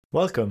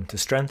Welcome to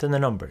Strength in the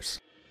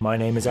Numbers. My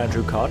name is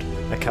Andrew Codd,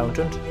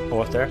 accountant,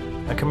 author,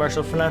 and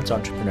commercial finance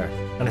entrepreneur,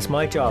 and it's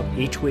my job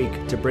each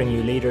week to bring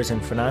you leaders in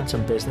finance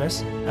and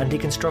business and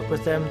deconstruct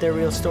with them their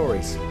real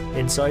stories,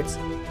 insights,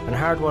 and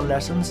hard-won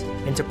lessons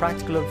into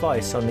practical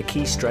advice on the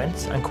key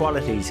strengths and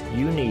qualities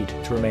you need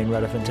to remain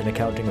relevant in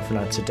accounting and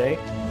finance today,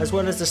 as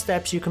well as the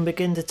steps you can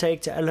begin to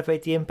take to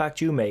elevate the impact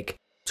you make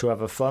to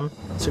have a fun,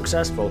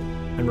 successful,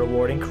 and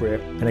rewarding career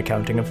in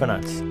accounting and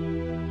finance.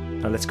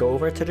 Now let's go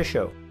over to the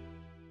show.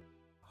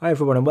 Hi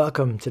everyone and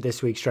welcome to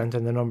this week's Strength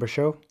in the Numbers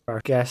show.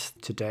 Our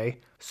guest today,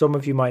 some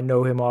of you might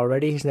know him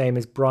already. His name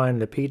is Brian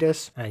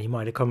Lapidus, and you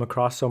might have come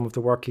across some of the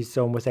work he's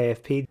done with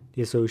AFP,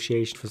 the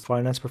Association for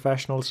Finance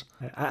Professionals.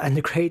 And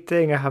the great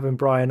thing of having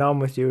Brian on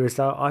with you is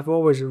that I've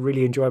always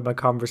really enjoyed my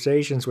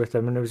conversations with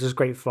him, and it was just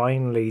great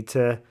finally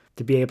to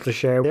be able to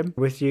share them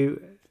with you.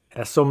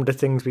 Some of the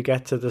things we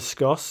get to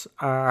discuss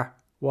are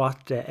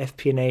what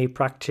FP&A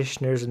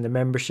practitioners and the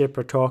membership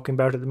are talking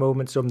about at the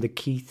moment, some of the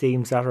key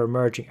themes that are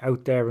emerging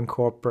out there in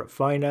corporate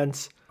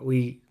finance.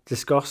 We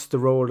discussed the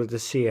role of the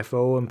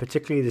CFO and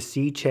particularly the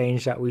sea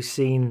change that we've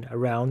seen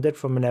around it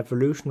from an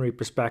evolutionary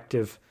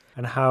perspective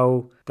and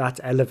how that's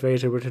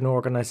elevated within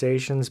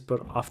organisations,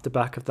 but off the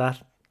back of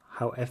that,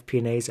 how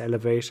FP&A is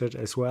elevated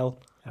as well.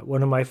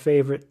 One of my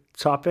favourite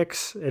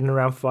topics in and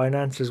around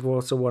finance is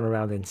also one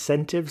around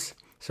incentives.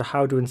 So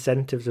how do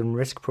incentives and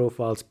risk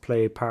profiles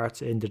play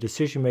parts in the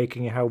decision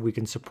making and how we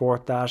can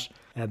support that?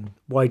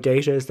 Why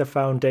data is the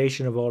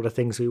foundation of all the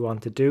things we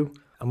want to do.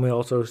 And we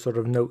also sort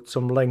of note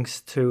some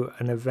links to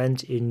an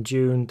event in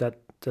June that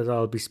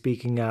I'll be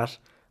speaking at.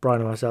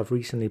 Brian and myself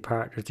recently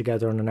partnered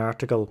together on an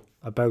article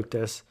about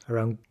this,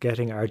 around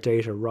getting our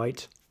data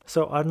right.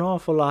 So an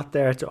awful lot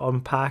there to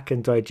unpack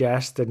and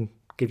digest and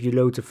give you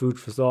loads of food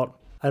for thought.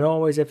 And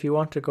always, if you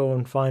want to go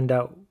and find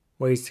out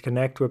ways to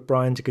connect with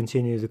Brian to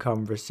continue the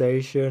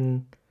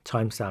conversation,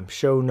 timestamp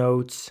show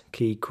notes,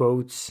 key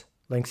quotes,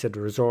 links to the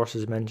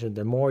resources mentioned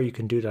and more, you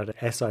can do that at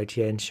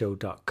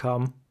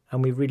sitnshow.com.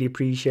 And we really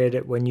appreciate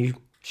it when you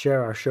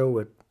share our show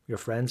with your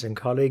friends and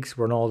colleagues.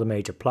 We're on all the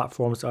major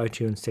platforms: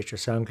 iTunes, Stitcher,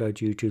 SoundCloud,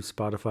 YouTube,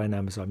 Spotify, and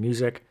Amazon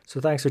Music. So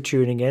thanks for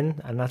tuning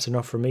in, and that's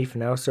enough for me for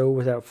now. So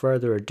without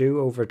further ado,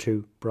 over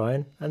to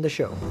Brian and the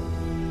show.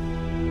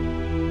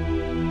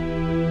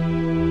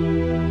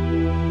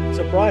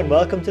 So Brian,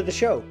 welcome to the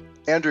show.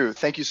 Andrew,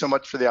 thank you so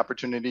much for the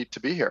opportunity to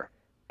be here.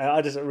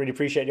 I just really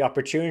appreciate the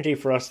opportunity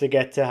for us to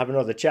get to have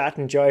another chat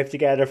and jive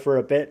together for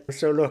a bit.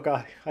 So look,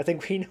 I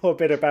think we know a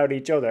bit about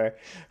each other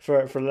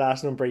for the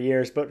last number of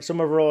years, but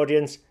some of our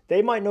audience,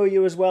 they might know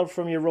you as well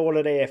from your role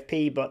at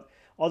AFP, but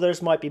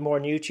others might be more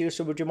new to you.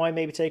 So would you mind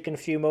maybe taking a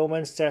few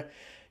moments to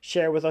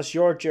share with us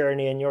your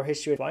journey and your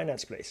history of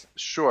finance, please?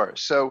 Sure.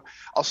 So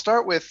I'll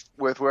start with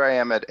where I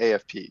am at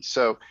AFP.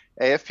 So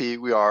AFP,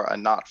 we are a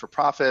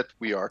not-for-profit.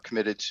 We are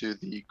committed to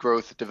the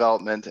growth,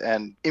 development,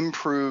 and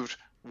improved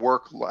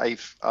work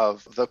life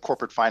of the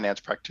corporate finance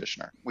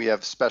practitioner. We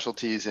have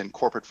specialties in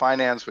corporate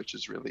finance, which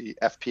is really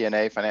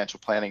FP&A, financial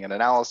planning and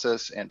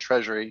analysis, and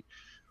treasury.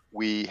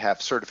 We have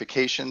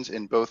certifications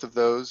in both of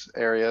those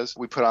areas.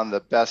 We put on the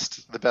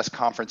best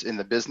conference in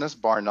the business,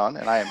 bar none,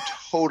 and I am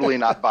totally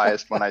not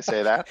biased when I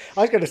say that.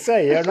 I was going to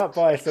say, you're not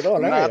biased at all,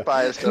 are you? Not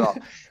biased at all.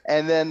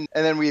 And then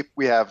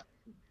we have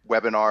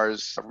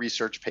webinars,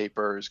 research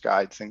papers,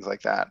 guides, things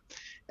like that.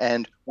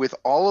 And with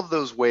all of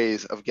those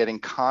ways of getting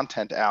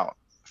content out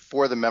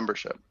for the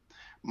membership,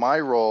 my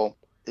role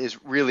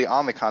is really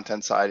on the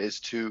content side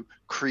is to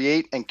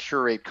create and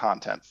curate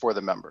content for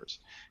the members.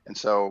 And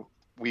so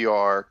we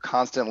are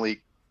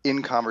constantly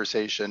in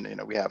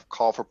conversation. We have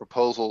call for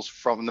proposals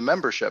from the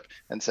membership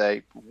and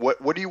say, what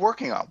are you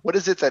working on? What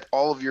is it that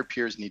all of your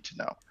peers need to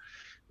know?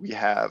 We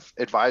have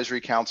advisory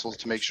councils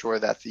to make sure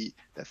that the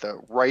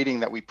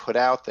writing that we put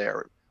out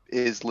there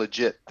is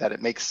legit, that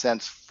it makes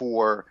sense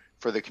for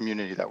the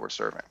community that we're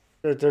serving.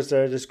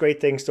 There's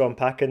great things to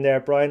unpack in there,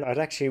 Brian.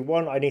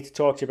 I need to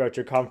talk to you about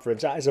your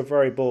conference. That is a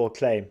very bold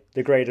claim,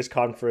 the greatest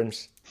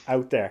conference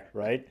out there,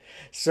 right?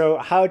 So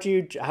how do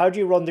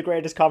you run the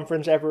greatest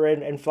conference ever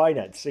in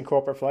finance, in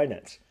corporate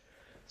finance?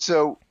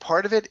 So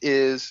part of it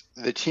is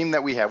the team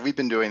that we have. We've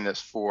been doing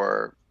this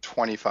for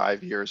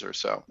 25 years or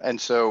so.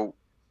 And so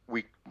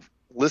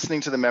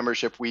listening to the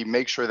membership, we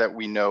make sure that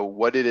we know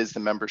what it is the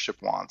membership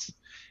wants.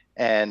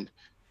 And,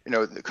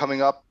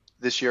 coming up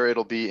this year,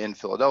 it'll be in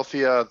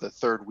Philadelphia, the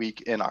third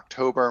week in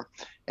October,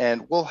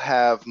 and we'll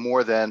have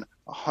more than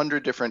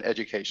 100 different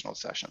educational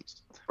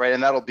sessions, right?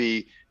 And that'll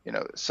be,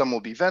 some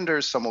will be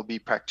vendors, some will be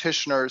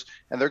practitioners,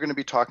 and they're going to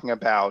be talking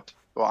about,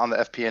 well, on the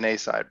FP&A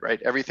side,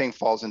 right? Everything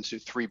falls into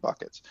three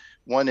buckets.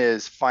 One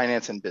is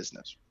finance and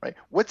business, right?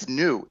 What's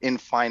new in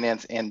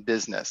finance and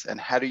business, and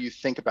how do you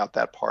think about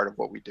that part of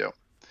what we do?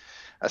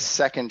 A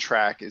second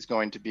track is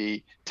going to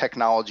be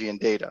technology and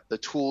data, the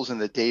tools and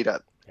the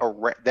data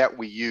that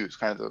we use,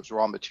 kind of those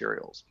raw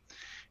materials.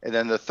 And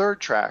then the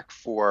third track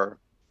for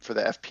the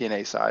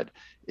FP&A side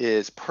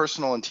is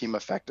personal and team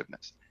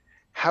effectiveness.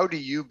 How do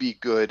you be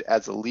good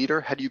as a leader?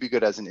 How do you be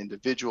good as an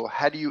individual?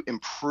 How do you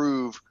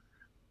improve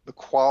the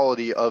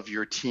quality of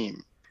your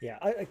team? Yeah,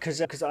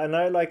 because and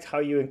I liked how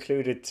you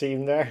included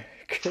team there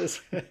because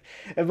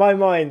in my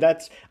mind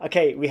that's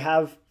okay. We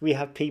have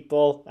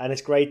people, and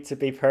it's great to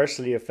be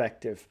personally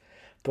effective,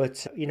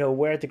 but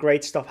where the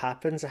great stuff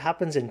happens, it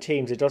happens in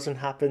teams. It doesn't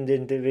happen to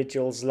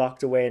individuals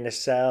locked away in a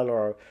cell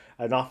or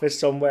an office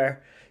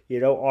somewhere,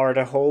 or at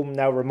a home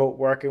now, remote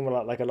working,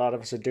 like a lot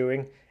of us are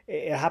doing.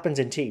 It happens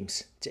in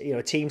teams.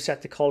 Teams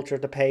set the culture,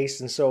 the pace,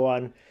 and so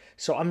on.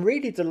 So I'm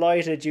really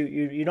delighted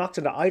you knocked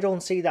on that. I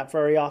don't see that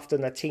very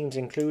often, that teams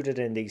included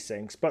in these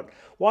things. But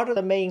what are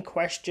the main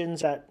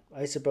questions that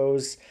I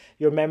suppose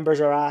your members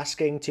are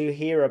asking to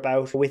hear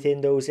about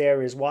within those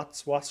areas? What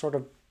sort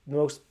of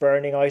most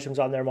burning items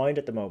on their mind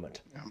at the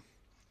moment?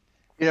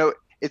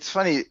 It's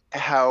funny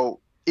how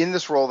in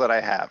this role that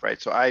I have,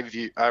 right? So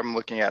I'm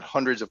looking at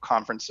hundreds of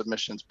conference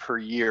submissions per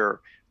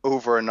year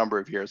over a number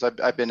of years.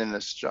 I've been in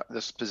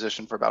this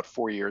position for about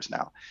 4 years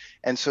now,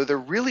 and so there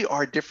really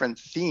are different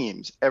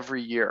themes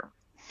every year.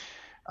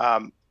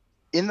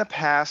 In the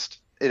past,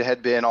 it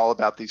had been all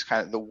about these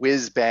kind of the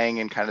whiz bang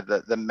and kind of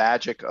the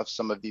magic of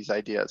some of these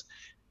ideas.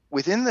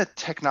 Within the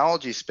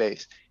technology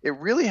space, it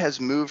really has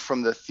moved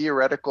from the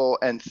theoretical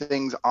and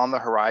things on the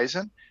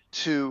horizon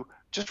to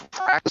just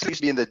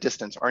practices be in the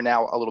distance are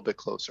now a little bit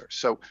closer.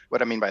 So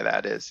what I mean by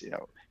that is,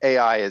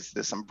 AI is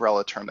this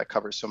umbrella term that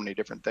covers so many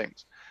different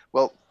things.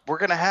 Well, we're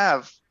going to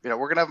have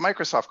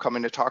Microsoft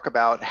coming to talk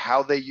about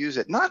how they use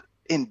it, not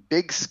in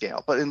big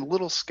scale, but in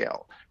little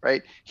scale,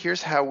 right?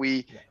 Here's how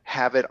we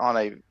have it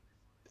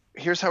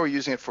here's how we're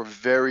using it for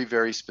very,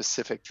 very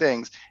specific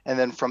things. And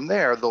then from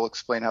there, they'll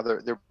explain how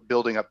they're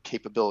building up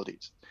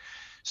capabilities.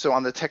 So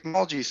on the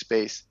technology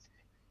space,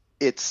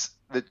 it's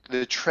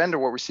the trend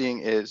of what we're seeing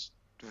is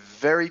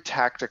very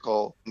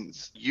tactical.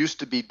 Used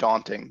to be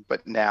daunting,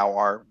 but now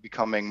are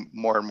becoming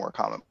more and more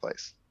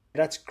commonplace.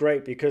 That's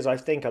great because I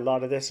think a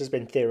lot of this has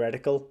been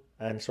theoretical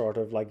and sort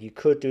of like you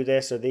could do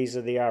this or these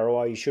are the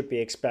ROI you should be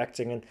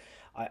expecting. And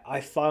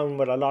I found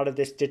with a lot of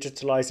this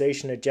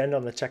digitalization agenda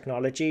on the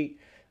technology,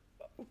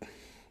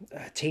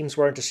 teams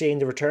weren't seeing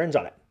the returns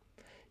on it.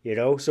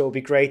 So it'd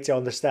be great to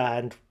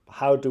understand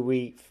how do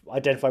we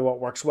identify what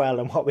works well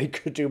and what we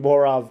could do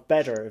more of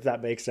better, if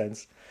that makes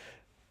sense.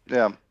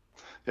 Yeah.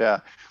 Yeah.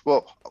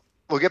 Well,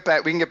 we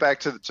can get back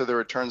to the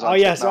returns on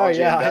yeah, sorry,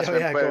 technology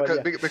investment,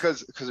 on,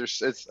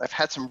 because I've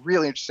had some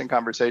really interesting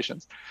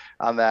conversations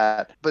on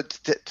that. But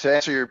to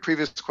answer your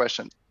previous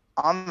question,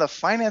 on the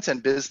finance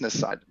and business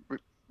side,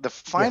 the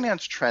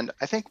finance trend,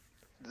 I think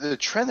the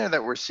trend there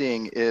that we're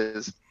seeing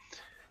is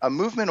a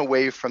movement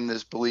away from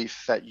this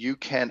belief that you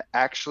can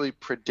actually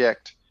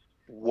predict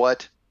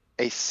what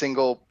a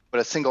single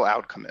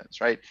outcome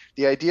is, right?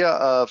 The idea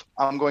of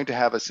I'm going to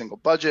have a single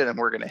budget and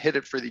we're going to hit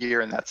it for the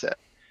year and that's it,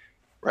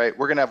 right?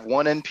 We're going to have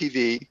one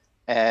NPV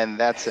and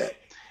that's it.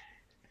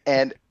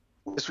 And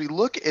as we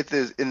look at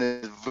this in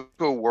the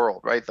VUCA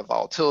world, right, the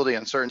volatility,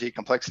 uncertainty,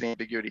 complexity,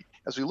 ambiguity,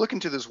 as we look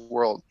into this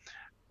world,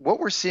 what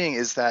we're seeing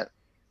is that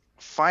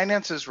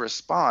finance's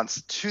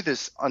response to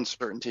this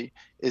uncertainty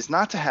is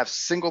not to have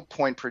single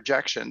point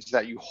projections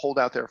that you hold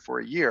out there for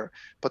a year,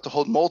 but to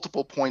hold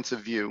multiple points of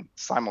view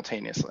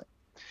simultaneously.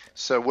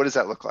 So what does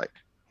that look like?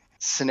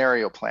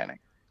 Scenario planning.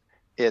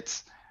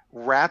 It's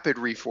rapid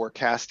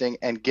reforecasting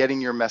and getting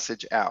your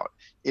message out.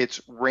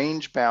 It's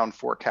range-bound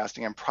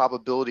forecasting and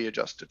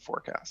probability-adjusted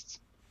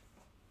forecasts.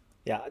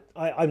 Yeah,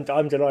 I'm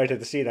delighted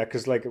to see that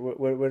because like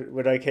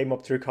when I came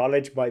up through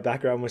college, my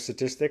background was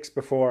statistics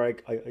before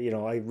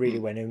I really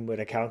went in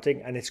with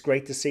accounting, and it's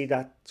great to see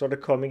that sort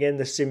of coming in,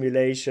 the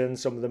simulation,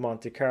 some of the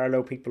Monte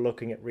Carlo, people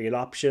looking at real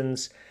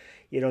options,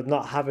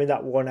 not having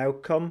that one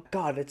outcome.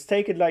 God, it's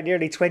taken like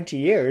nearly 20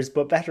 years,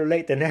 but better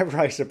late than never,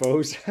 I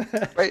suppose.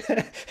 Right.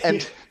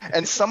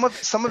 And some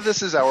of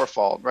this is our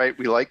fault, right?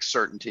 We like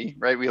certainty,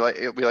 right? We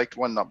like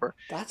one number.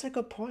 That's a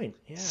good point.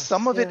 Yeah.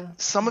 Some of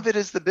it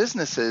is the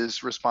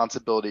business's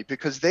responsibility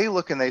because they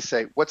look and they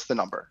say, what's the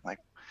number?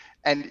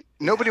 And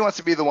nobody wants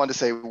to be the one to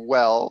say,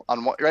 well,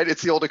 right?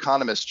 It's the old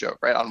economist joke,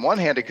 right? On one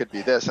hand, it could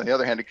be this, on the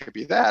other hand, it could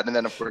be that. And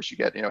then, of course, you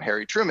get,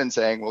 Harry Truman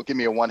saying, well, give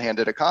me a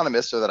one-handed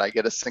economist so that I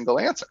get a single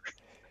answer.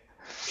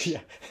 Yeah.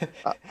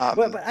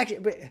 But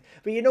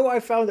I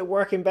found it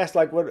working best,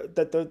 like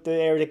the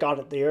area that got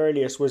it the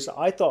earliest was,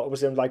 I thought it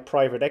was in like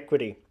private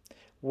equity,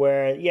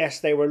 where yes,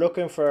 they were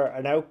looking for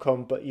an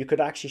outcome, but you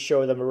could actually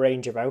show them a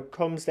range of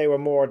outcomes. They were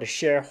more the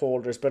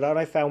shareholders. But then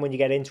I found when you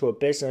get into a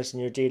business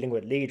and you're dealing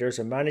with leaders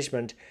and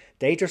management,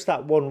 they just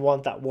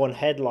want that one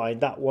headline,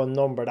 that one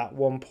number, that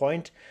one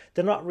point.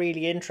 They're not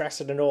really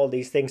interested in all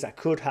these things that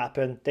could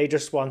happen. They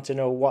just want to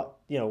know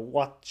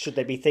what should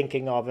they be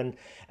thinking of, and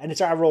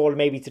it's our role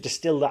maybe to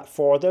distill that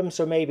for them.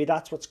 So maybe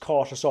that's what's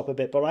caught us up a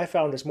bit. But I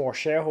found it's more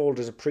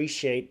shareholders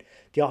appreciate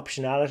the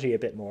optionality a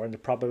bit more and the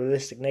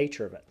probabilistic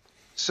nature of it.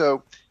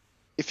 So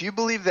if you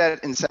believe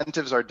that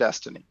incentives are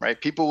destiny, right?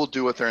 People will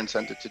do what they're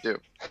incented to do.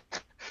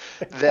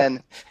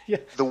 Then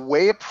the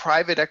way a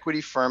private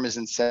equity firm is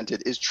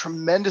incented is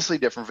tremendously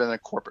different than a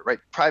corporate, right?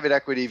 Private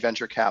equity,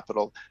 venture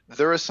capital,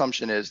 their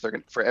assumption is they're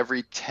going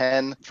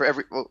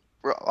to,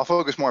 I'll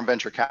focus more on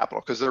venture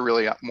capital because they're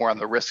really more on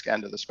the risk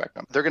end of the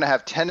spectrum. They're going to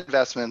have 10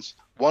 investments.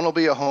 One will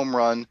be a home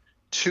run,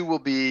 two will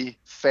be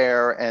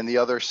fair, and the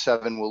other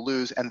 7 will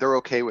lose. And they're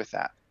okay with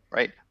that,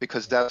 right?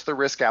 Because that's their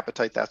risk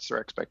appetite. That's their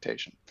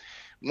expectation.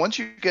 Once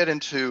you get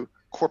into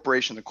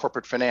corporation and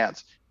corporate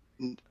finance,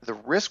 the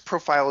risk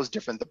profile is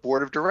different. The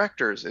board of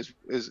directors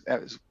is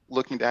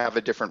looking to have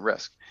a different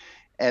risk.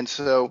 And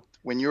so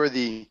when you're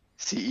the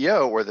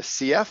CEO or the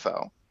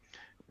CFO,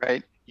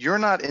 right, you're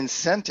not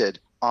incented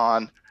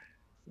on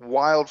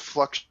wild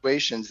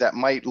fluctuations that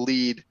might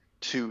lead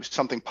to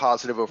something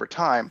positive over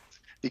time,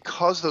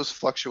 because those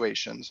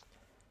fluctuations,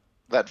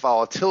 that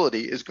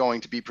volatility is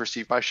going to be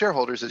perceived by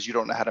shareholders as you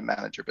don't know how to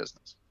manage your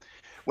business.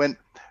 When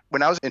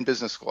I was in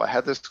business school, I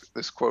had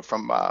this quote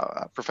from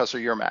Professor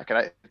Yermak,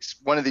 and it's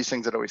one of these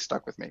things that always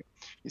stuck with me.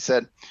 He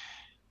said,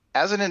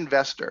 as an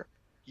investor,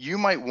 you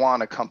might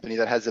want a company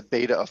that has a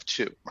beta of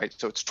 2, right?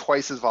 So it's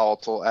twice as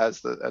volatile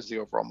as the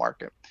overall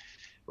market,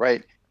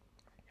 right?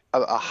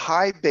 A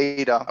high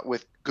beta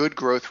with good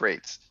growth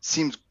rates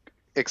seems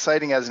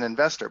exciting as an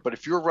investor, but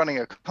if you're running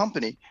a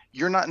company,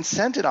 you're not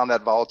incented on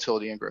that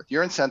volatility and growth.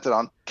 You're incented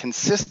on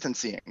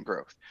consistency and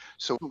growth.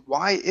 So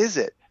why is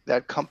it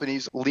that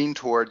companies lean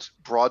towards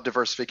broad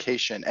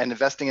diversification and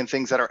investing in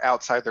things that are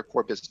outside their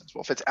core business?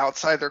 Well, if it's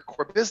outside their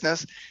core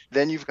business,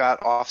 then you've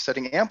got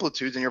offsetting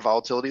amplitudes and your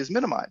volatility is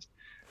minimized.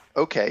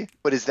 Okay,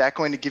 but is that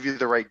going to give you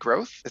the right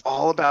growth? It's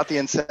all about the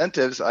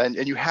incentives, and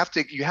you have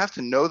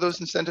to know those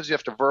incentives. You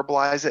have to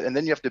verbalize it, and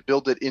then you have to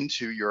build it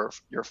into your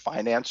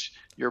finance,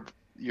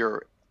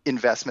 your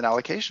investment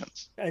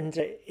allocations. And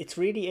it's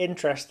really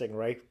interesting,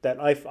 right? That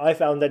I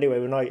found anyway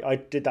when I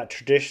did that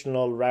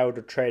traditional route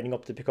of training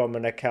up to become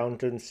an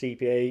accountant,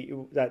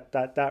 CPA,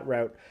 that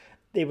route,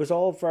 it was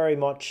all very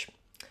much,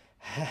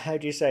 how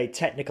do you say,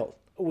 technical.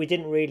 We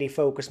didn't really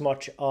focus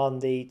much on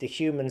the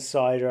human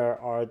side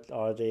or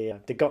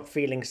the gut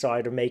feeling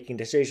side of making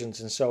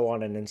decisions and so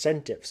on, and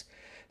incentives.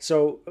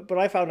 So, but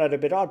I found that a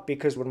bit odd,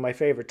 because one of my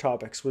favorite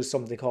topics was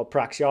something called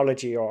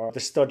praxeology, or the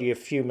study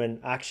of human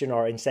action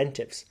or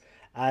incentives.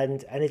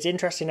 And it's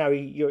interesting now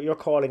you're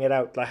calling it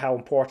out, like how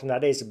important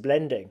that is,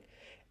 blending.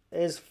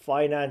 Is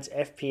finance,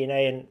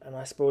 FP&A, and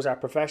I suppose our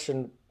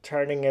profession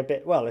turning a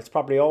bit, well, it's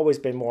probably always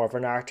been more of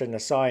an art than a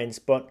science,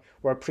 but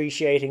we're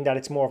appreciating that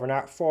it's more of an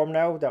art form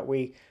now, that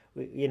we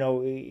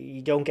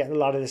you don't get a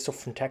lot of this stuff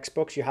from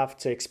textbooks. You have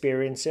to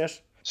experience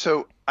it.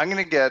 So I'm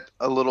going to get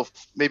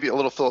maybe a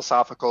little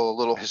philosophical, a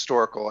little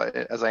historical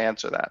as I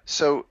answer that.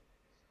 So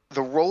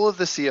the role of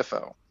the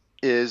CFO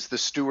is the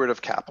steward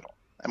of capital.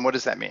 And what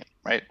does that mean,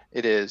 right?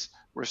 It is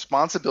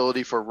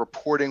responsibility for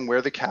reporting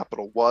where the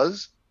capital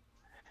was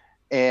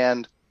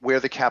and where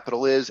the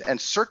capital is,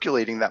 and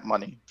circulating that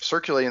money,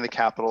 circulating the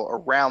capital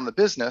around the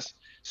business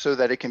so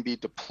that it can be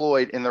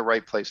deployed in the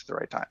right place at the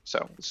right time.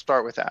 So let's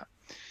start with that.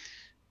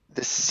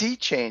 The sea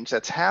change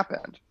that's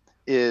happened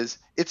is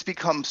it's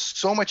become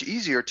so much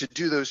easier to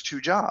do those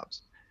two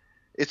jobs.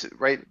 It's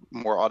right,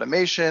 more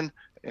automation,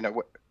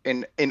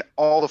 in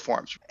all the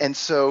forms. And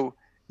so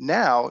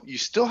now you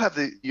still have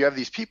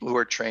these people who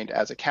are trained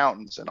as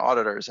accountants and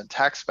auditors and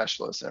tax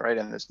specialists, right?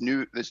 And this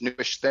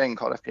newish thing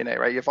called FP&A,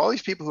 right? You have all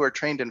these people who are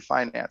trained in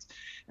finance,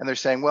 and they're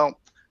saying, well,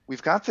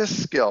 we've got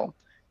this skill,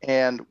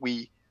 and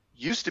we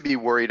used to be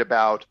worried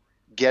about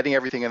getting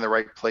everything in the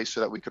right place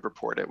so that we could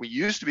report it. We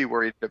used to be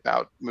worried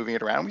about moving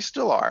it around. We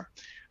still are.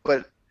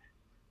 But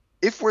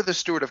if we're the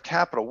steward of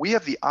capital, we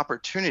have the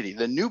opportunity,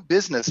 the new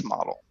business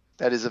model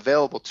that is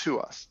available to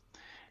us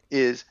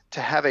is to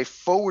have a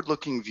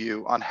forward-looking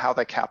view on how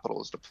that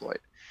capital is deployed.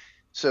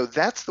 So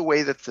that's the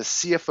way that the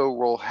CFO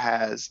role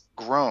has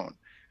grown.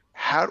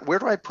 Where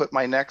do I put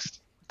my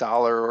next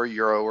dollar or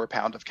euro or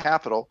pound of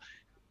capital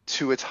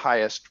to its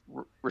highest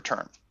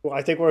return? Well,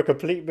 I think we're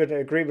completely in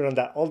agreement on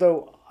that.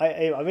 Although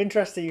I'm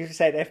interested, you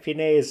said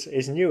FP&A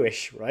is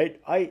newish,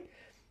 right? I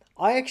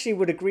actually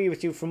would agree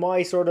with you from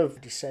my sort of,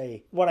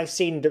 what I've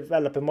seen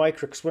develop in my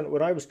career.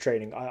 When I was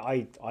training,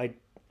 I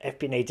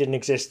FP&A didn't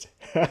exist,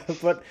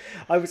 but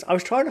I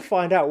was trying to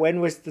find out when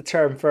was the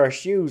term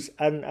first used,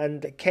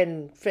 and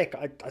Ken Fick,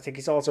 I think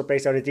he's also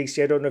based out of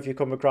DC. I don't know if you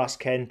come across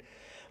Ken,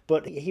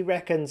 but he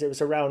reckons it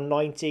was around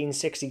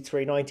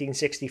 1963,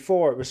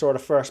 1964 it was sort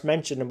of first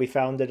mentioned, and we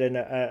found it in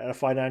a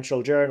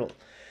financial journal.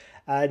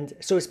 And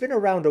so it's been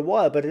around a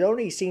while, but it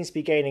only seems to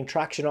be gaining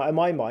traction in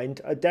my mind,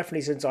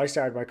 definitely since I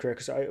started my career,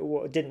 because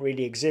it didn't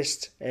really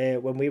exist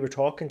when we were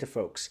talking to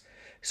folks.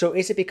 So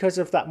is it because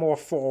of that more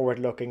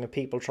forward-looking and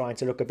people trying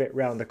to look a bit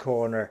round the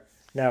corner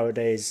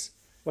nowadays?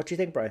 What do you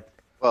think, Brian?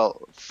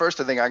 Well, first,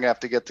 I think I'm going to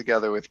have to get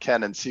together with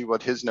Ken and see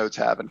what his notes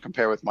have and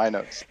compare with my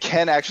notes.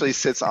 Ken actually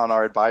sits on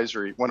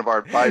one of our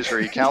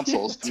advisory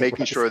councils,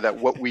 making sure that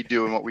what we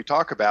do and what we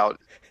talk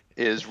about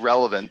is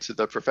relevant to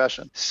the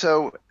profession.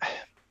 So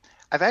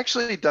I've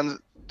actually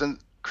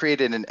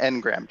created an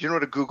Ngram. Do you know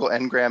what a Google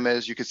Ngram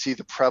is? You can see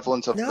the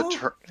prevalence of the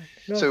term.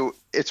 No. So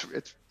it's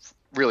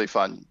really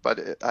fun, but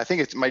I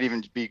think it might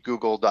even be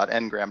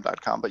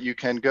google.ngram.com, but you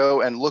can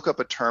go and look up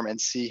a term and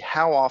see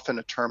how often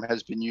a term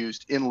has been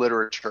used in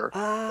literature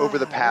over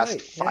the past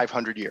Right. Yeah.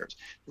 500 years,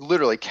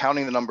 literally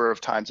counting the number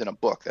of times in a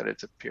book that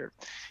it's appeared.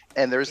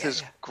 And there's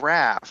this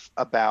graph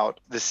about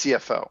the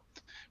CFO,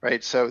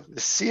 right? So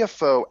the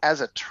CFO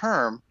as a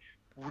term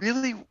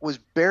really was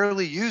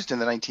barely used in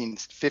the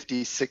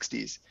 1950s,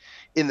 60s.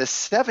 In the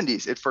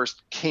 70s, it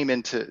first came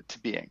into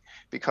being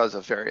because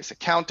of various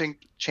accounting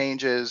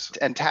changes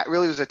and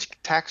really it was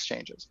tax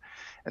changes.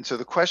 And so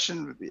the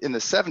question in the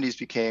 70s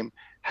became,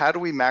 how do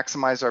we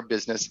maximize our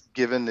business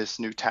given this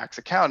new tax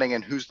accounting,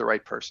 and who's the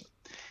right person?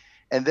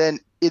 And then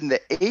in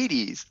the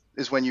 80s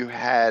is when you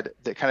had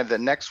the kind of the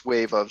next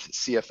wave of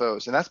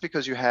CFOs. And that's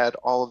because you had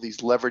all of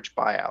these leverage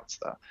buyouts,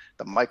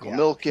 the Michael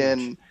Milken,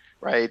 huge.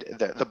 Right?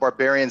 The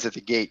barbarians at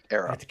the gate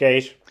era. At the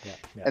gate. Yeah.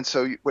 And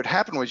so what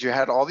happened was you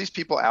had all these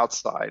people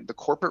outside, the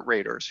corporate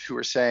raiders, who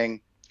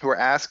were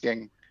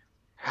asking,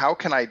 how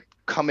can I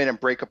come in and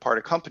break apart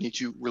a company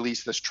to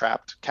release this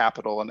trapped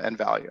capital and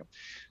value?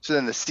 So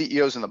then the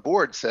CEOs and the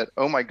board said,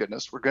 oh my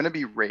goodness, we're going to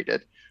be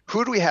raided.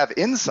 Who do we have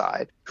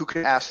inside who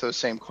could ask those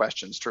same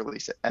questions to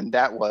release it? And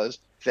that was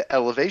the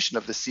elevation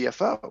of the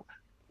CFO.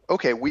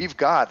 Okay, we've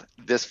got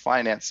this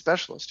finance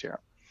specialist here.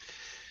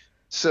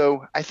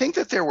 So I think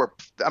that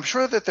I'm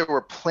sure that there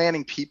were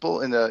planning people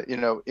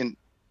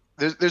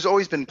there's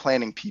always been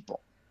planning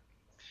people.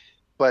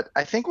 But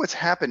I think what's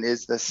happened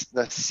is the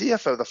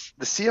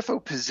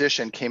CFO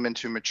position came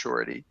into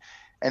maturity,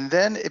 and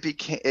then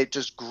it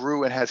just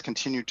grew and has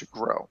continued to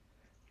grow.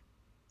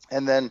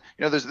 And then,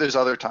 there's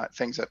other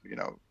things that,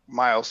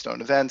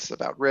 milestone events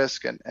about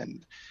risk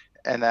and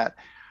that.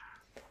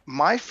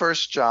 My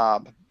first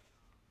job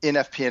in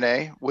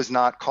FP&A was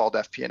not called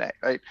FP&A,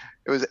 right?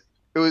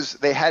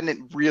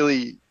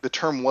 The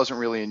term wasn't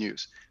really in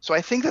use. So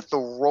I think that the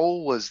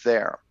role was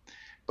there.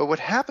 But what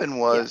happened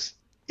was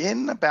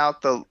in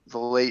about the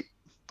late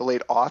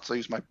aughts, I'll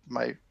use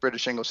my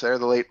British English there,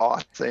 the late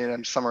aughts,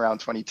 and somewhere around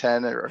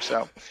 2010 or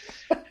so,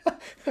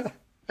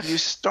 you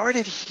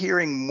started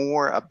hearing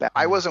more about,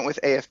 I wasn't with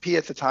AFP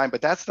at the time,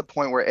 but that's the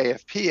point where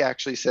AFP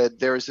actually said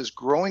there is this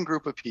growing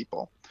group of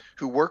people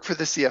who work for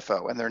the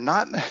CFO, and they're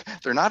not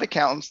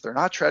accountants, they're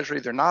not treasury,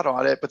 they're not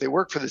audit, but they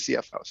work for the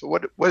CFO. So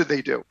what do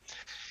they do?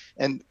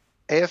 And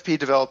AFP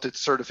developed its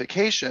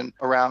certification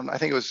around, I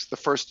think it was the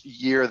first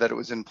year that it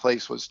was in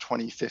place was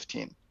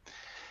 2015.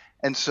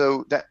 And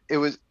so that it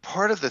was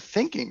part of the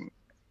thinking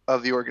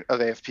of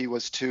AFP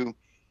was to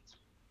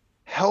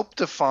help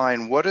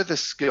define what are the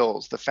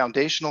skills, the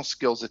foundational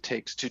skills it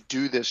takes to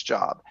do this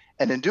job.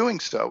 And in doing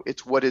so,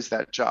 it's what is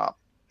that job?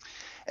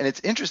 And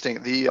it's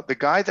interesting, the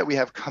guide that we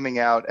have coming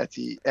out at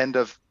the end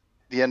of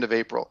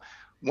April,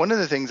 one of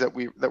the things that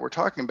we're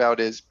talking about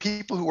is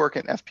people who work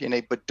in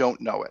FP&A but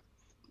don't know it.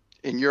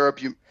 In Europe,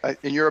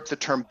 the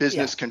term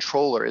business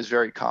controller is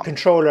very common.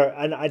 Controller,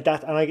 and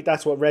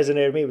that's what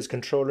resonated with me was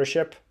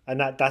controllership, and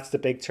that's the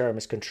big term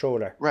is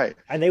controller. Right.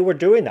 And they were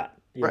doing that,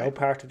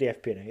 part of the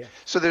FP&A. Yeah.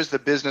 So there's the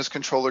business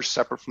controller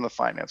separate from the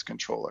finance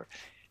controller.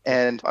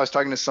 And I was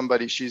talking to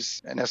somebody,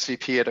 she's an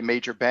SVP at a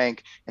major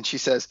bank, and she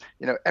says,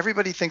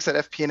 everybody thinks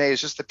that FP&A is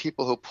just the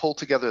people who pull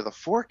together the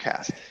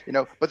forecast,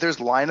 but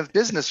there's line of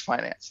business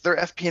finance. They're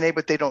FP&A,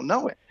 but they don't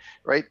know it,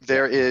 right?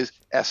 There is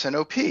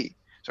S&OP.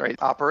 Sorry,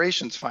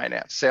 operations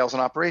finance, sales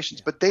and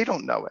operations, but they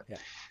don't know it. Yeah.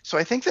 So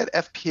I think that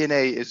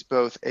FP&A is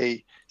both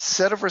a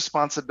set of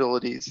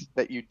responsibilities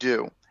that you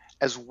do,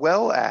 as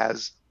well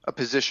as a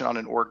position on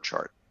an org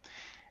chart.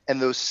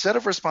 And those set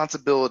of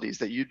responsibilities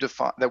that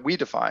we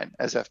define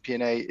as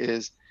FP&A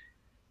is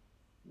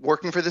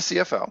working for the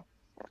CFO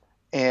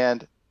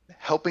and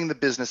helping the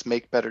business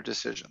make better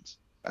decisions.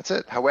 That's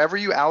it. However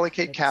you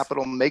allocate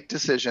capital, make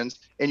decisions,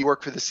 and you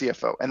work for the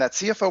CFO. And that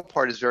CFO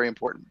part is very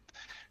important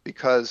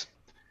because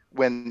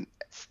when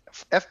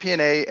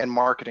FP&A and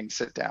marketing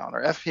sit down,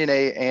 or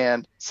FP&A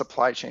and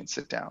supply chain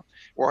sit down,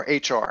 or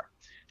HR,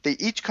 they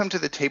each come to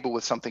the table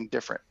with something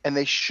different, and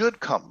they should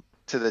come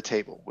to the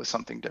table with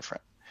something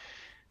different.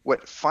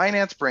 What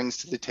finance brings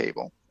to the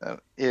table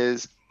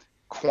is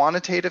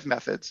quantitative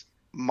methods,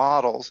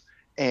 models,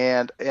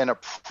 and an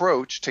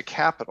approach to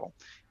capital.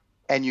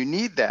 And you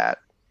need that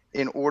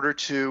in order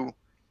to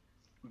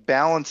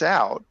balance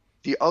out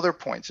the other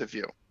points of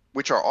view,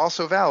 which are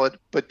also valid,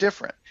 but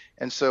different.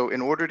 And so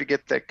in order to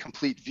get that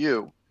complete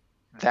view,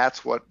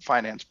 that's what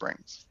finance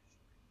brings.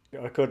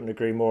 I couldn't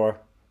agree more,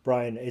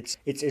 Brian. It's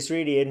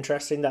really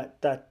interesting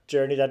that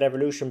journey, that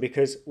evolution,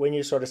 because when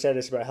you sort of said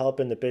it's about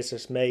helping the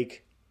business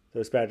make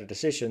those better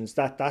decisions,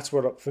 that's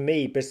what for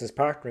me business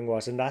partnering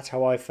was, and that's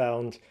how I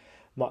found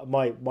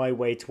my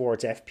way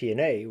towards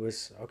FP&A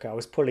was, okay, I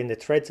was pulling the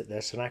threads at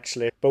this, and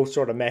actually both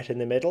sort of met in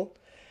the middle.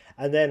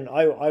 And then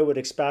I would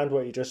expand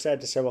what you just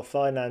said to say, well,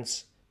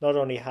 finance not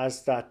only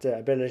has that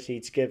ability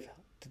to give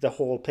the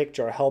whole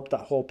picture, or help that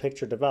whole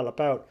picture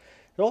develop out,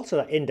 but also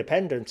that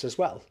independence as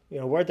well.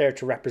 We're there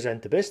to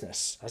represent the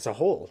business as a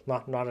whole,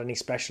 not any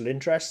special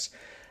interests.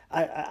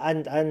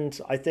 And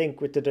I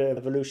think with the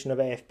evolution of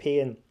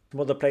AFP and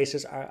some other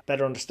places, our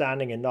better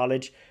understanding and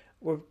knowledge,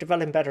 we're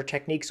developing better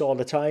techniques all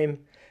the time.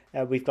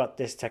 We've got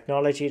this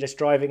technology that's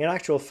driving. In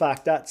actual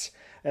fact, that's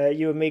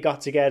you and me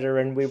got together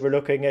and we were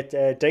looking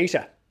at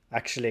data,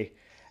 actually,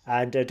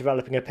 and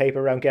developing a paper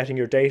around getting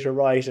your data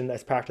right. And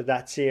as part of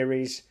that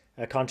series,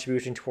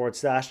 contributing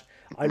towards that.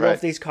 I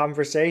love these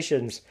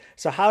conversations.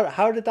 So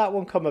how did that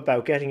one come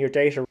about, getting your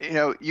data?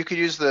 You could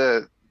use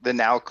the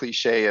now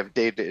cliche of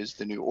data is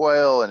the new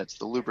oil and it's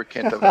the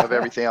lubricant of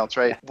everything else,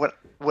 right?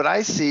 What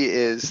I see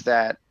is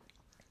that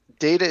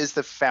data is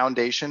the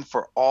foundation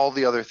for all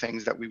the other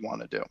things that we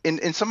want to do.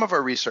 In some of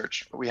our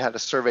research, we had a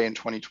survey in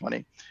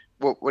 2020.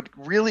 What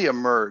really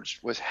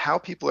emerged was how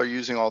people are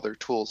using all their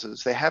tools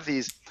is they have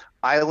these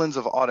islands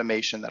of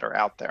automation that are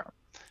out there,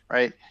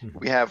 right?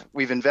 Mm-hmm.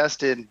 We've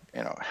invested,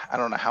 I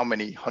don't know how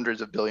many hundreds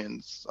of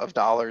billions of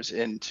dollars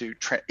into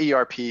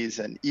ERPs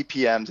and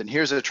EPMs, and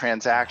here's a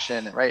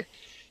transaction, right?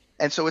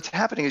 And so what's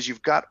happening is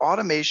you've got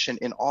automation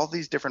in all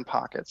these different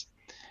pockets.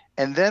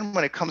 And then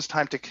when it comes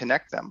time to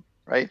connect them,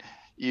 right,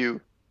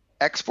 you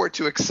export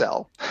to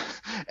Excel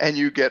and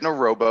you get in a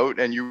rowboat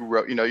and you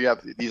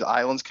have these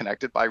islands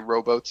connected by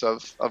rowboats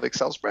of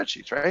Excel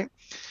spreadsheets, right?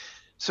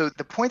 So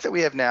the point that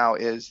we have now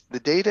is the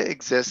data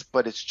exists,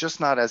 but it's just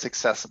not as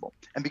accessible.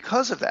 And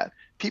because of that,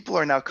 people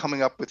are now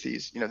coming up with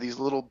these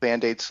little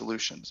Band-Aid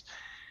solutions.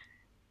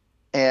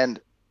 And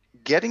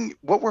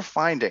what we're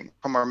finding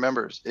from our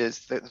members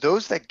is that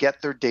those that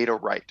get their data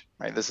right,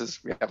 we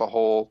have a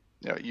whole,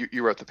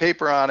 you wrote the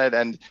paper on it,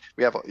 and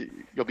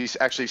you'll be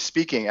actually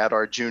speaking at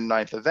our June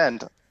 9th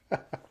event,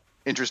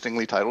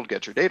 interestingly titled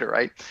Get Your Data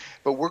Right.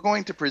 But we're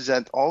going to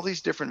present all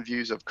these different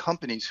views of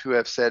companies who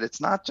have said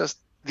it's not just,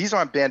 these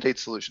aren't Band-Aid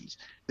solutions.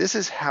 This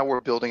is how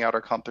we're building out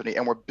our company,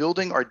 and we're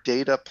building our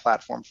data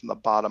platform from the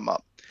bottom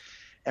up.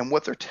 And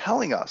what they're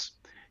telling us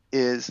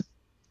is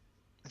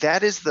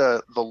that is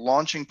the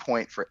launching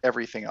point for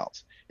everything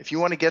else. If you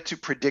want to get to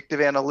predictive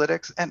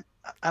analytics, and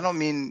I don't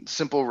mean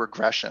simple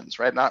regressions,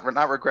 right? Not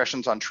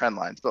regressions on trend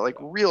lines, but like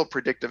real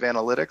predictive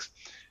analytics,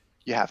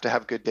 you have to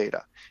have good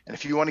data. And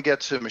if you want to get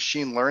to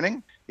machine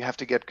learning, you have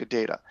to get good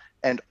data.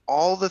 And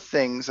all the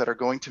things that are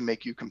going to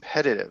make you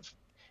competitive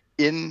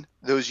in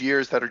those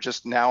years that are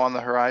just now on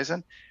the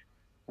horizon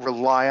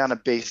rely on a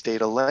base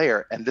data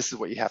layer. And this is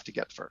what you have to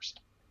get first.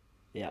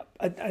 Yeah,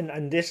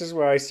 and this is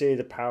where I see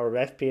the power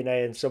of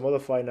FP&A and some other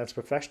finance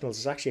professionals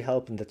is actually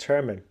helping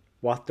determine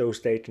what those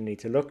data need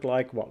to look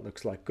like, what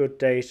looks like good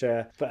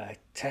data,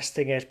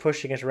 testing it,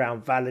 pushing it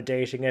around,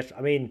 validating it.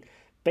 I mean,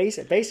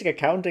 basic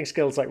accounting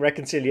skills like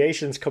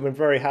reconciliations come in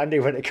very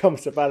handy when it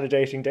comes to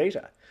validating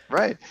data.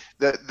 Right,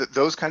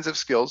 those kinds of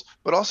skills,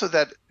 but also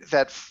that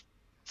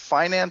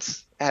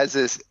finance has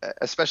this,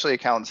 especially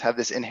accountants have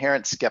this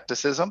inherent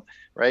skepticism,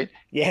 right?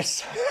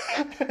 Yes,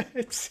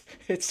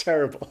 it's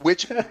terrible.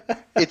 Which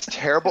it's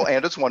terrible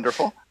and it's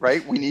wonderful,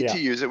 right? We need to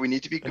use it. We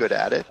need to be good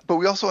at it, but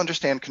we also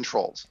understand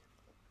controls.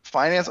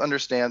 Finance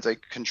understands a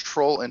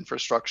control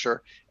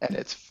infrastructure, and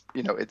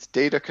it's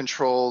data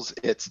controls,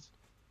 it's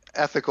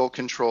ethical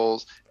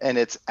controls, and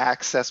it's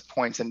access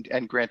points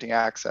and granting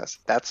access.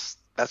 That's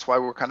why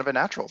we're kind of a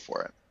natural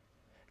for it.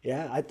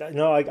 Yeah, I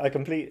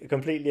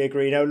completely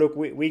agree. Now, look,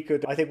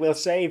 I think we'll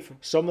save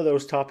some of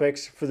those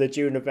topics for the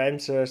June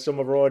event. Some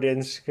of our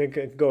audience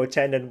can go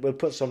attend, and we'll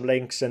put some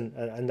links and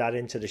that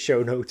into the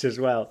show notes as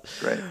well.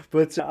 Right.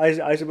 But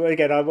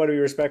again, I want to be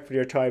respectful of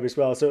your time as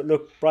well. So,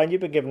 look, Brian, you've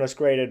been giving us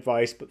great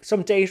advice, but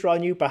some data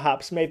on you,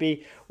 perhaps,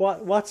 maybe.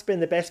 What's been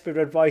the best bit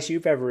of advice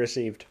you've ever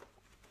received?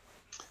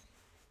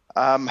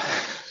 That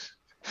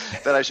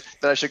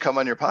I should come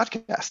on your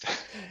podcast.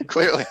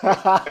 Clearly.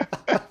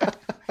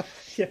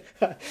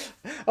 Yeah.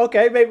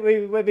 Okay,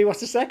 maybe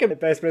what's the second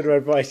best bit of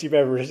advice you've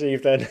ever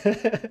received then?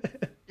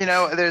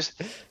 There's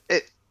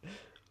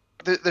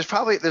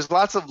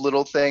lots of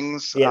little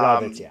things. There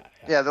are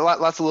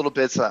lots of little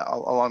bits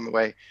along the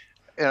way.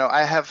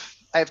 I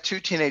have two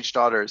teenage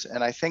daughters,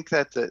 and I think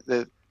that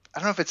I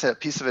don't know if it's a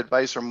piece of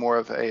advice or more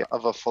of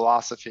a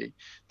philosophy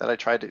that I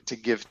try to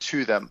give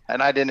to them.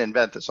 And I didn't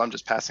invent this, so I'm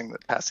just passing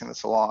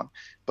this along.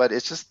 But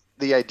it's just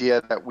the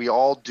idea that we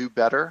all do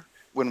better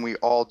when we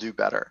all do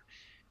better.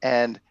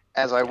 And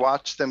as I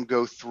watch them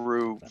go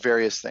through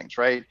various things,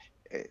 right,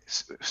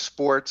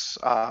 sports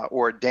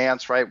or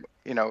dance, right,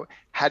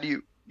 how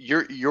do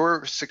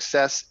your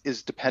success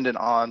is dependent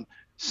on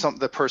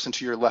the person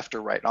to your left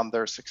or right, on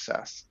their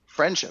success.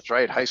 Friendships,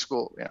 right, high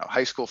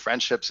school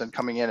friendships and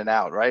coming in and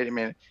out, right. I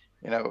mean,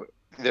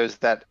 there's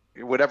that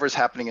whatever's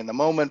happening in the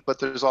moment, but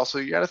there's also,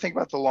 you got to think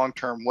about the long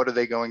term. What are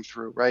they going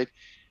through, right?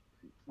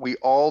 We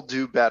all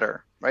do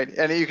better. Right.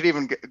 And you could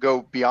even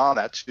go beyond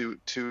that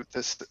to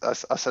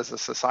us as a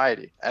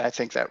society. And I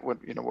think that what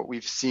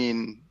we've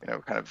seen,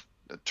 kind of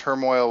the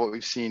turmoil, what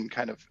we've seen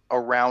kind of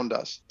around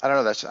us. I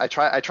don't know. I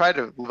try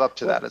to live up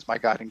to that as my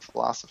guiding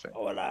philosophy.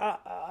 Well,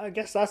 I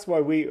guess that's why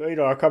we,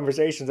 our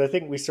conversations, I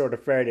think we sort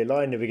of fairly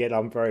aligned and we get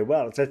on very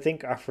well. So I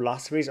think our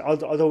philosophies,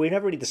 although we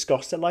never really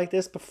discussed it like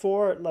this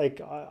before, like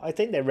I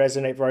think they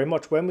resonate very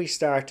much. When we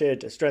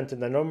started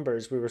Strengthen the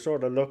Numbers, we were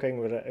sort of looking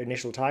with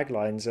initial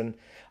taglines, and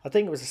I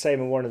think it was the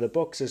same in one of the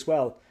books as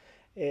well.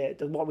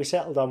 What we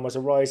settled on was a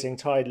rising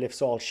tide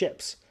lifts all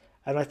ships.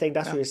 And I think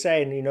that's what you're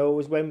saying,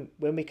 is when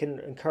we can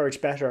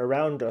encourage better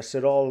around us,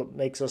 it all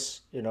makes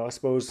us, I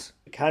suppose,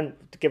 can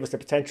give us the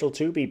potential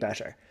to be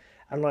better.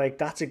 And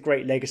that's a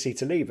great legacy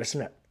to leave,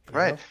 isn't it?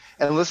 Right.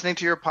 And listening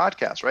to your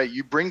podcast, right?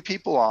 You bring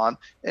people on,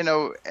 and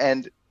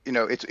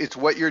it's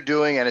what you're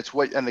doing, and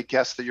and the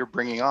guests that you're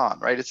bringing on,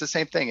 right? It's the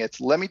same thing.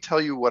 It's, let me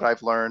tell you what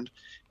I've learned,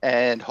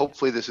 and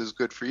hopefully this is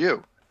good for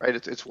you, right?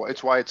 It's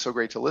why it's so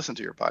great to listen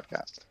to your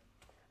podcast.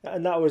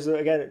 And that was,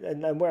 again,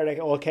 and where it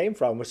all came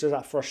from was just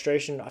that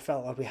frustration. I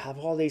felt like we have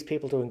all these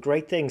people doing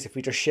great things. If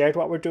we just shared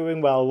what we're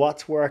doing well,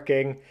 what's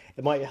working,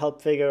 it might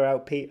help figure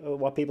out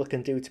what people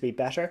can do to be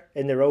better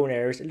in their own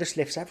areas. It just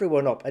lifts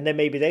everyone up. And then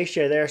maybe they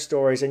share their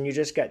stories, and you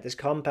just get this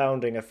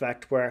compounding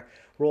effect where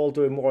we're all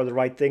doing more of the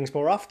right things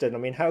more often. I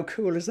mean, how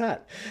cool is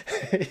that?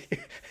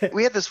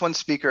 We had this one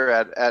speaker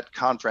at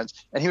conference,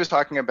 and he was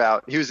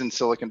in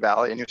Silicon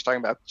Valley, and he was talking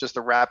about just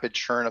the rapid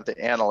churn of the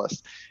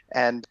analysts.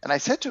 And I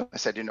said to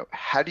him,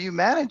 how do you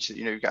manage it?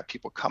 You've got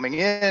people coming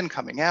in,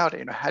 coming out,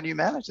 how do you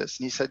manage this?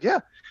 And he said, yeah,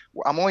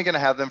 I'm only going to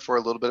have them for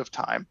a little bit of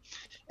time.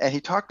 And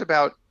he talked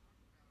about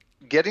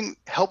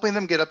helping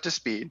them get up to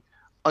speed,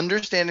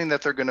 understanding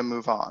that they're going to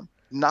move on,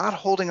 not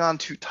holding on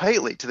too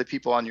tightly to the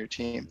people on your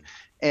team.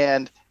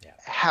 And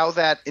how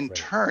that in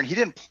turn, he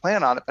didn't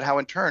plan on it, but how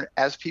in turn,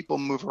 as people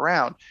move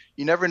around,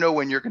 you never know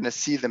when you're going to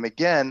see them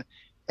again,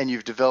 and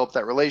you've developed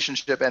that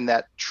relationship and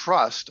that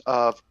trust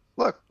of,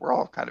 look, we're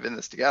all kind of in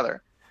this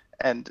together,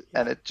 and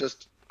it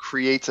just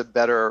creates a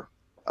better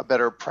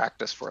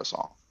practice for us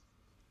all.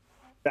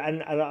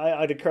 And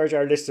I'd encourage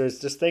our listeners,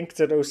 just think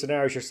to those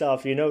scenarios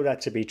yourself. You know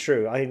that to be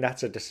true. I think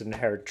that's just an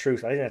inherent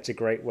truth. I think that's a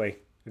great way,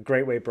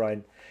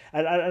 Brian.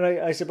 And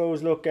I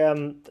suppose, look,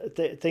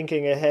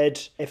 thinking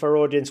ahead, if our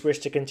audience wish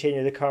to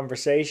continue the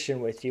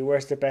conversation with you,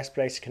 where's the best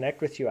place to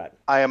connect with you at?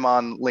 I am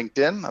on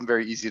LinkedIn. I'm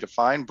very easy to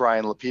find.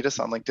 Brian Lapidus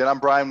on LinkedIn. I'm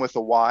Brian with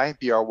a Y,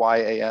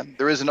 Bryan.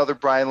 There is another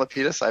Brian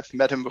Lapidus. I've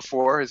met him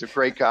before. He's a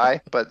great guy,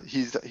 but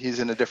he's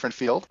in a different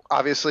field.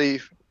 Obviously,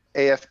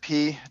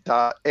 afponline.org,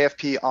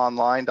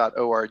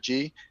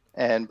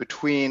 and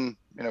between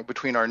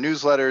our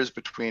newsletters,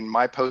 between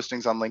my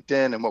postings on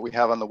LinkedIn and what we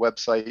have on the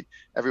website,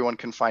 everyone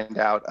can find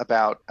out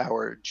about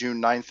our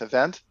June 9th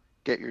event,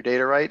 Get Your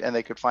Data Right, and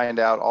they could find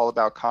out all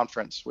about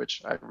conference,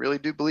 which I really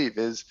do believe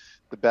is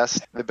the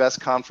best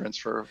conference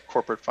for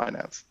corporate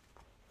finance.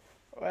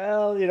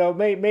 Well,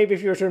 maybe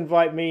if you were to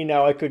invite me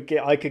now, I could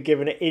give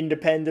an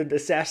independent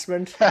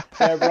assessment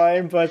there,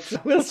 Brian, but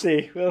we'll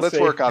see. Let's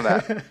work on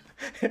that.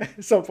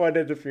 Some point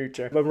in the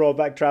future when we're all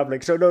back traveling.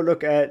 So no,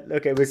 look,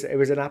 it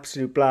was an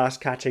absolute blast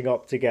catching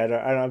up together,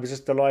 and I was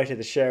just delighted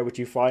to share with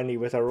you finally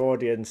with our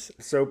audience.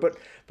 So, but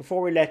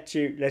before we let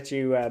you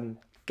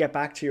get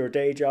back to your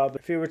day job,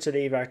 if you were to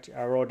leave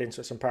our audience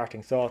with some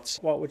parting thoughts,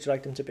 what would you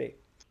like them to be?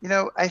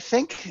 I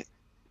think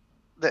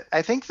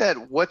that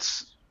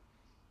what's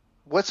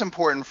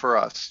important for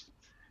us,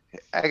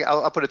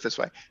 I'll put it this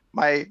way.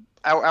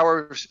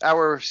 Our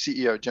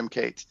CEO, Jim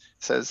Cates,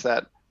 says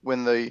that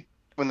when the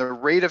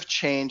rate of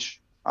change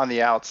on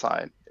the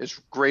outside is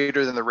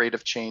greater than the rate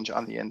of change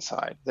on the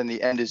inside, then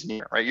the end is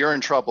near, right? You're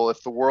in trouble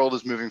if the world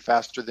is moving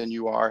faster than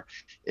you are.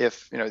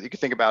 If, you can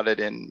think about it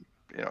in,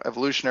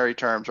 evolutionary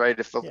terms, right?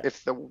 If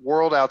the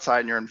world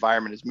outside in your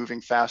environment is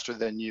moving faster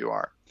than you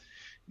are,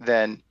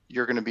 then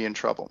you're going to be in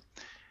trouble.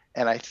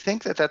 And I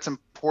think that that's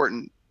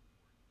important,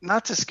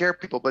 not to scare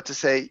people, but to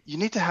say you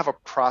need to have a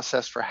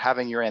process for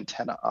having your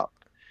antenna up.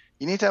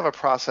 You need to have a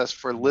process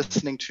for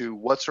listening to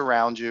what's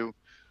around you,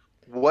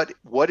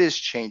 what is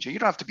changing.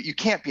 You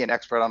can't be an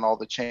expert on all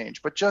the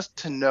change, but just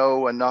to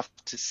know enough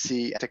to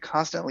see and to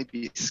constantly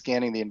be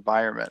scanning the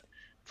environment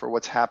for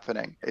what's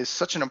happening is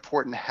such an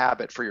important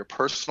habit for your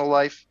personal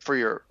life, for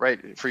your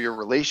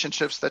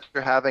relationships that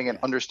you're having, and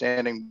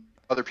understanding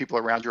other people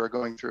around you are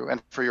going through,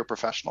 and for your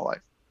professional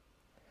life.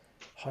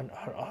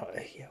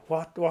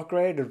 What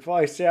great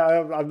advice. Yeah,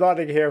 I'm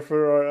nodding here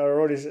for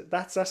our audience.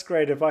 That's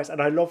great advice,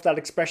 and I love that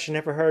expression.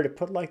 Never heard it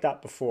put like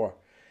that before.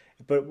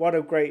 But what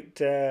a great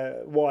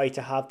why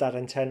to have that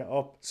antenna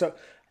up. So,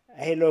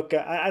 hey, look,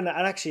 and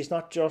actually it's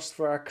not just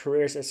for our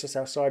careers, it's just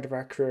outside of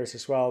our careers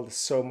as well. There's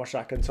so much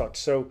that can touch.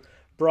 So,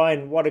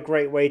 Brian, what a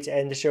great way to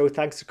end the show.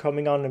 Thanks for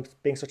coming on and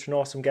being such an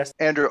awesome guest.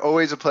 Andrew,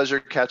 always a pleasure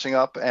catching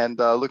up, and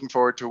looking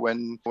forward to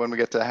when we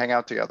get to hang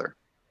out together.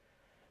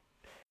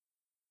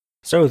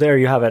 So there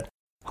you have it.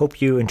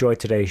 Hope you enjoyed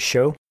today's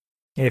show.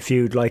 If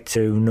you'd like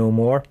to know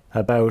more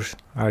about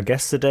our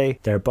guests today,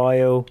 their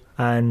bio,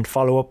 and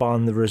follow up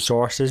on the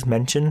resources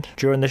mentioned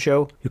during the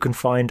show, you can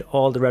find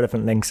all the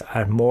relevant links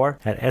and more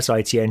at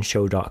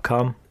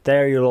sitnshow.com.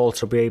 There you'll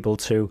also be able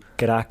to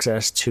get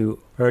access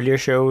to earlier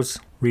shows,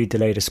 read the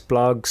latest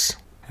blogs.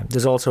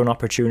 There's also an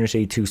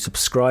opportunity to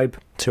subscribe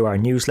to our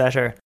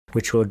newsletter,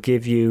 which will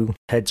give you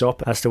heads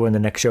up as to when the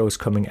next show is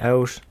coming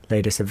out,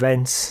 latest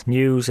events,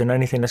 news, and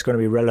anything that's going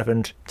to be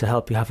relevant to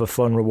help you have a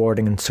fun,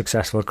 rewarding and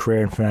successful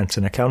career in finance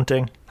and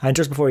accounting. And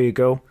just before you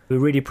go, we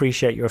really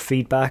appreciate your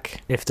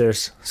feedback. If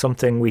there's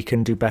something we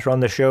can do better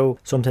on the show,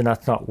 something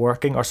that's not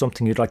working, or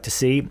something you'd like to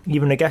see,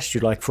 even a guest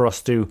you'd like for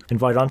us to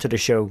invite onto the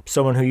show,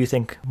 someone who you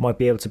think might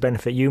be able to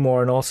benefit you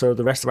more and also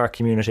the rest of our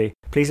community,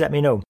 please let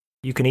me know.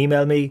 You can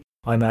email me.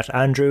 I'm at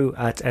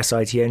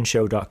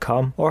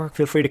andrew@sitnshow.com, or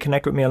feel free to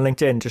connect with me on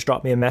LinkedIn. Just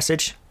drop me a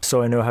message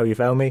so I know how you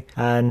found me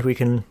and we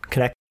can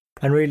connect.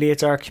 And really,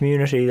 it's our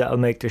community that'll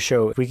make the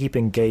show. If we keep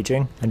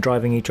engaging and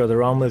driving each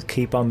other on, we'll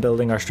keep on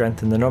building our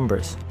strength in the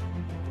numbers.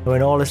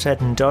 When all is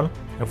said and done,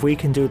 if we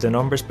can do the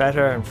numbers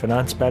better and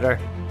finance better,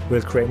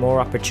 we'll create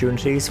more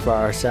opportunities for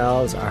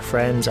ourselves, our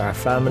friends, our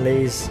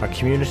families, our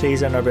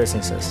communities and our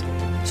businesses.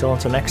 So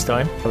until next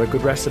time, have a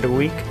good rest of the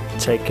week,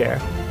 take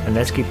care, and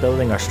let's keep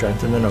building our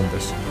strength in the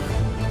numbers.